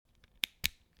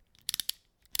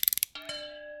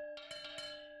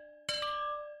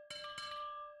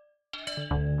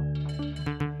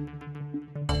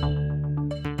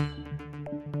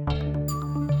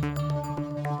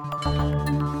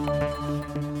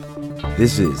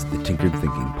This is the Tinkered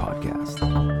Thinking Podcast.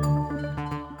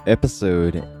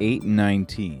 Episode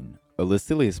 819, A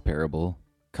Lucilius Parable,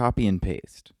 Copy and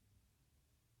Paste.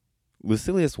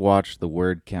 Lucilius watched the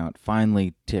word count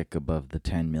finally tick above the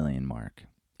 10 million mark.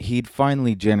 He'd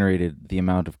finally generated the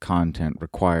amount of content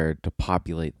required to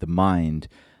populate the mind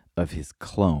of his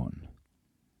clone.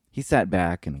 He sat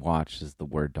back and watched as the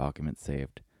Word document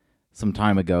saved. Some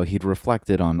time ago, he'd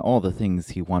reflected on all the things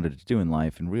he wanted to do in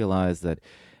life and realized that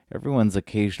everyone's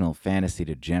occasional fantasy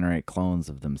to generate clones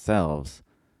of themselves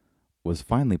was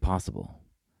finally possible.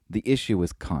 The issue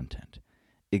was content.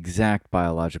 Exact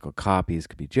biological copies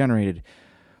could be generated,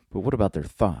 but what about their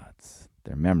thoughts,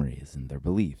 their memories, and their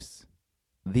beliefs?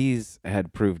 These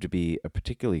had proved to be a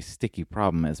particularly sticky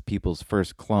problem, as people's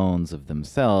first clones of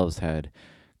themselves had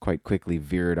quite quickly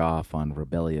veered off on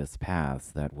rebellious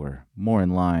paths that were more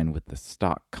in line with the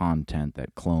stock content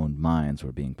that cloned minds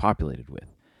were being populated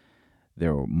with.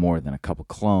 There were more than a couple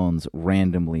clones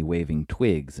randomly waving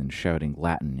twigs and shouting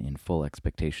Latin in full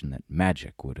expectation that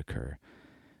magic would occur.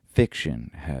 Fiction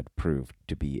had proved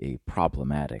to be a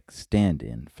problematic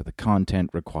stand-in for the content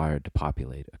required to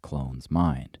populate a clone's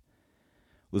mind.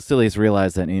 Lucilius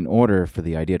realized that in order for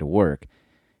the idea to work,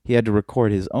 he had to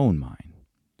record his own mind.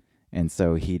 And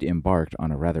so he'd embarked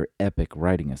on a rather epic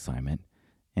writing assignment,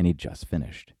 and he'd just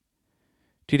finished.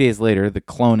 2 days later, the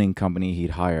cloning company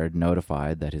he'd hired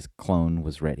notified that his clone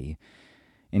was ready,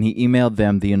 and he emailed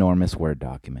them the enormous Word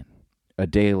document. A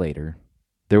day later,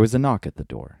 there was a knock at the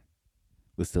door.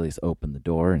 Lucilius opened the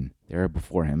door, and there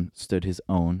before him stood his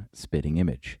own spitting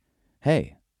image.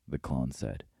 "Hey," the clone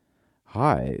said.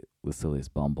 "Hi," Lucilius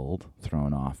bumbled,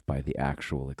 thrown off by the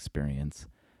actual experience.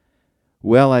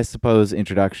 "Well, I suppose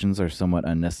introductions are somewhat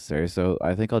unnecessary, so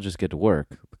I think I'll just get to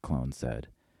work," the clone said.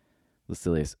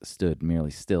 Lucilius stood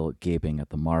merely still, gaping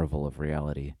at the marvel of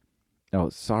reality. "Oh,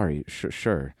 sorry,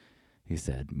 sure," he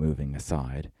said, moving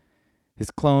aside. His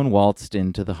clone waltzed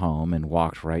into the home and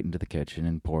walked right into the kitchen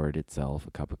and poured itself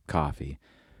a cup of coffee.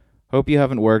 "Hope you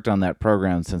haven't worked on that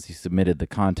program since you submitted the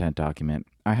content document.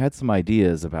 I had some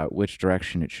ideas about which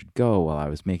direction it should go while I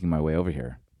was making my way over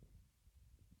here."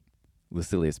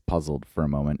 Lucilius puzzled for a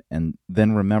moment and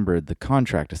then remembered the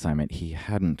contract assignment he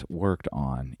hadn't worked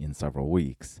on in several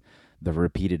weeks, the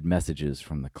repeated messages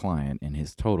from the client, and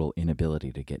his total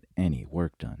inability to get any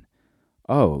work done.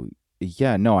 "Oh,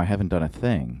 yeah, no, I haven't done a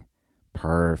thing."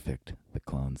 "Perfect," the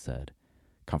clone said,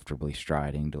 comfortably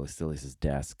striding to Lucilius's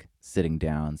desk, sitting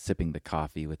down, sipping the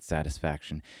coffee with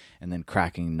satisfaction, and then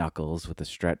cracking knuckles with a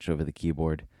stretch over the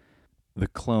keyboard. The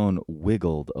clone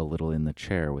wiggled a little in the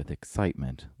chair with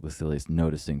excitement, Lucilius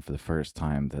noticing for the first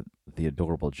time that the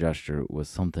adorable gesture was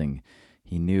something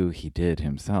he knew he did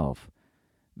himself.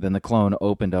 Then the clone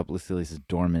opened up Lucilius's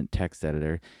dormant text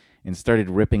editor and started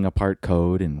ripping apart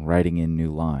code and writing in new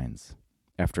lines.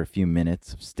 After a few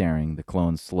minutes of staring, the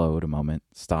clone slowed a moment,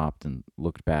 stopped, and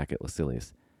looked back at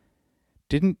Lucilius.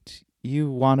 "Didn't you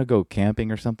want to go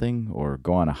camping or something, or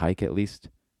go on a hike at least?"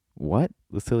 "What?"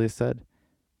 Lucilius said.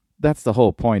 "That's the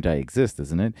whole point I exist,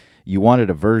 isn't it? You wanted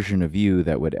a version of you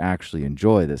that would actually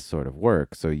enjoy this sort of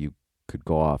work, so you could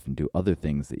go off and do other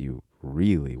things that you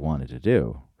really wanted to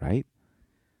do, right?"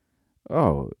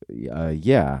 "Oh,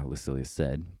 yeah," Lucilius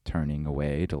said, turning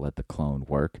away to let the clone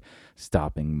work,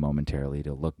 stopping momentarily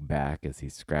to look back as he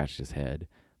scratched his head,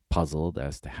 puzzled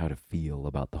as to how to feel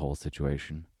about the whole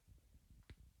situation.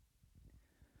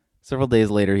 Several days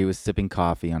later, he was sipping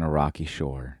coffee on a rocky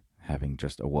shore, having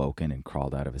just awoken and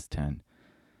crawled out of his tent.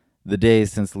 The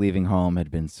days since leaving home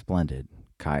had been splendid,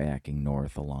 kayaking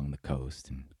north along the coast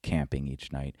and camping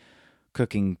each night,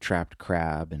 cooking trapped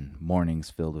crab, and mornings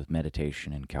filled with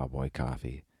meditation and cowboy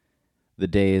coffee. The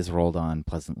days rolled on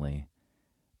pleasantly,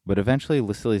 but eventually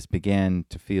Lucilius began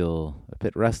to feel a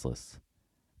bit restless.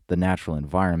 The natural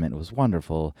environment was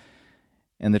wonderful,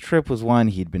 and the trip was one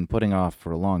he'd been putting off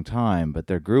for a long time, but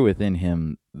there grew within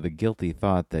him the guilty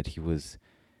thought that he was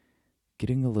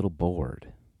getting a little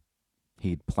bored.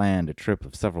 He'd planned a trip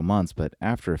of several months, but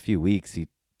after a few weeks he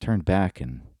turned back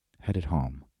and headed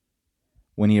home.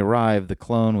 When he arrived, the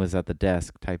clone was at the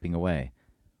desk typing away.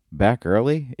 "Back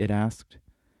early?" it asked.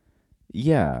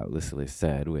 "Yeah," Lucilius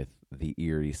said, with the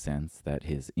eerie sense that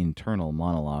his internal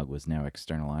monologue was now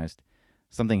externalized.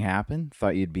 "Something happened?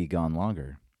 Thought you'd be gone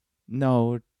longer."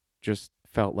 "No, just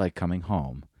felt like coming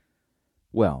home."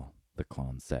 "Well," the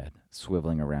clone said,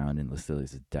 swiveling around in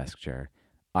Lucilius's desk chair,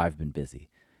 "I've been busy.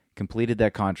 Completed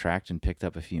that contract and picked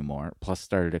up a few more, plus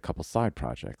started a couple side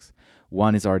projects.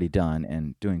 One is already done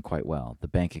and doing quite well. The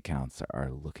bank accounts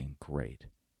are looking great."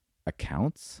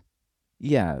 "Accounts?"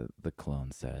 "Yeah," the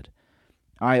clone said.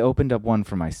 I opened up one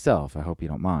for myself. I hope you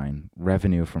don't mind.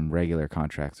 Revenue from regular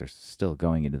contracts are still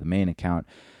going into the main account,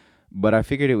 but I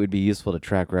figured it would be useful to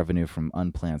track revenue from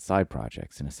unplanned side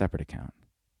projects in a separate account.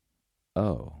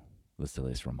 Oh,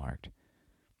 Lucilius remarked.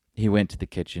 He went to the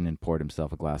kitchen and poured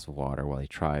himself a glass of water while he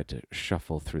tried to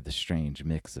shuffle through the strange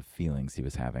mix of feelings he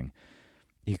was having.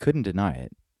 He couldn't deny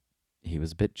it. He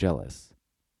was a bit jealous.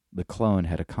 The clone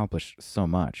had accomplished so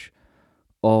much,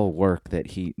 all work that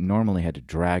he normally had to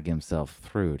drag himself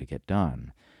through to get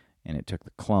done, and it took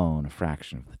the clone a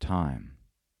fraction of the time.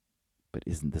 But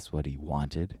isn't this what he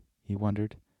wanted? He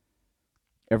wondered.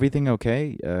 Everything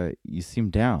okay? You seem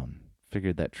down.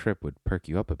 Figured that trip would perk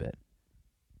you up a bit.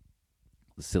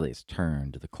 Lucilius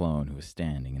turned to the clone who was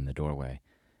standing in the doorway.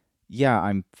 Yeah,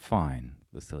 I'm fine.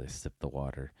 Lucilius sipped the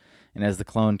water, and as the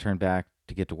clone turned back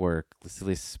to get to work,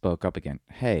 Lucilius spoke up again.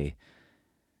 Hey.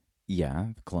 Yeah,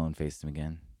 the clone faced him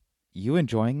again. You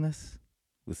enjoying this?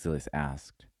 Lucilius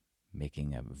asked,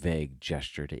 making a vague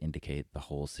gesture to indicate the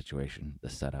whole situation, the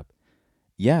setup.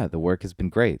 Yeah, the work has been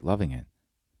great, loving it.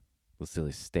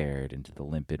 Lucilius stared into the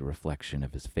limpid reflection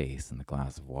of his face in the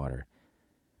glass of water.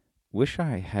 Wish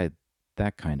I had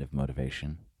that kind of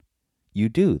motivation. You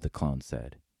do, the clone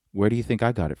said. Where do you think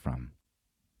I got it from?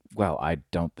 Well, I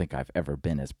don't think I've ever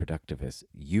been as productive as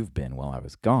you've been while I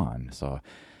was gone, so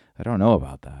I don't know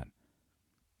about that.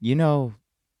 You know,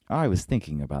 I was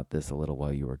thinking about this a little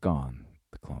while you were gone,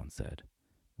 the clone said.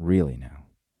 Really now.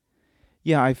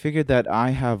 Yeah, I figured that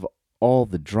I have all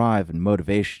the drive and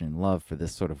motivation and love for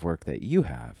this sort of work that you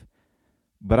have,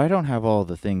 but I don't have all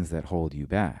the things that hold you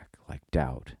back, like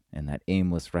doubt and that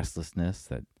aimless restlessness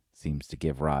that seems to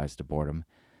give rise to boredom.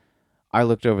 I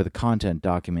looked over the content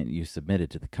document you submitted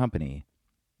to the company.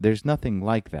 There's nothing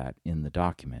like that in the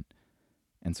document,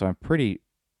 and so I'm pretty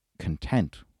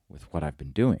content with what I've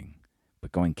been doing.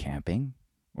 But going camping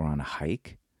or on a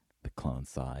hike, the clone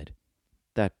sighed.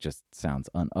 That just sounds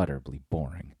unutterably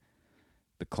boring.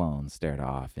 The clone stared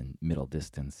off in middle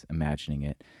distance, imagining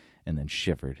it, and then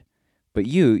shivered. But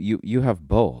you have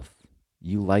both.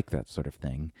 You like that sort of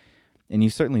thing, and you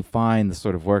certainly find the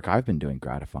sort of work I've been doing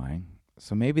gratifying.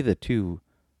 So maybe the two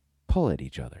pull at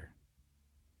each other.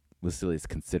 Lucilius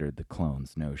considered the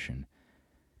clone's notion.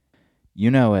 You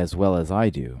know as well as I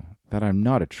do that I'm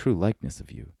not a true likeness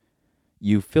of you.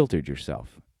 You filtered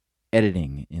yourself,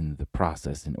 editing in the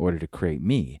process in order to create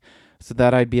me, so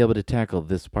that I'd be able to tackle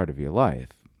this part of your life.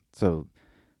 So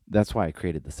that's why I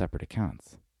created the separate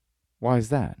accounts. Why is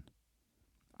that?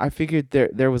 I figured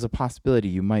there was a possibility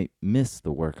you might miss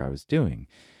the work I was doing,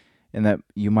 and that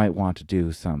you might want to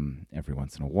do some every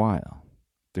once in a while.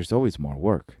 There's always more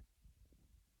work.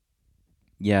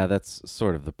 Yeah, that's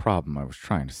sort of the problem I was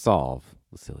trying to solve,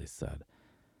 Lucilius said.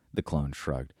 The clone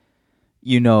shrugged.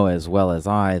 You know as well as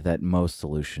I that most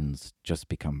solutions just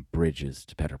become bridges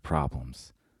to better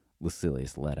problems.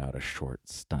 Lucilius let out a short,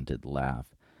 stunted laugh.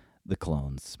 The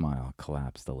clone's smile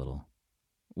collapsed a little.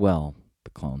 Well, the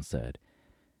clone said,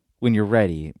 when you're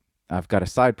ready, I've got a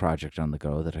side project on the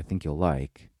go that I think you'll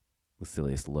like.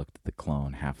 Lucilius looked at the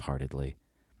clone half-heartedly.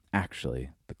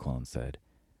 Actually, the clone said,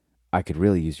 I could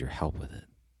really use your help with it.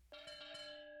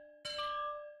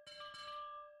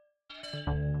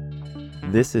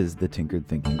 This is the Tinkered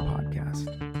Thinking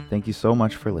Podcast. Thank you so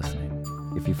much for listening.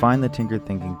 If you find the Tinkered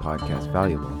Thinking Podcast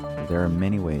valuable, there are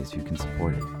many ways you can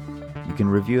support it. You can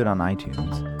review it on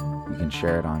iTunes. You can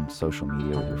share it on social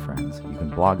media with your friends. You can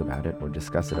blog about it or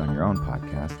discuss it on your own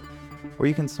podcast. Or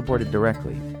you can support it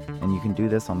directly, and you can do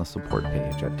this on the support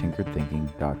page at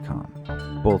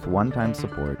tinkeredthinking.com. Both one-time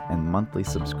support and monthly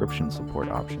subscription support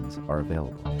options are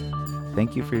available.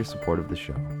 Thank you for your support of the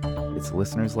show. It's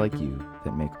listeners like you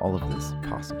that make all of this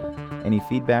possible. Any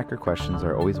feedback or questions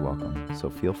are always welcome, so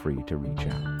feel free to reach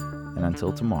out. And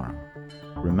until tomorrow,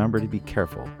 remember to be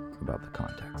careful about the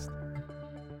context.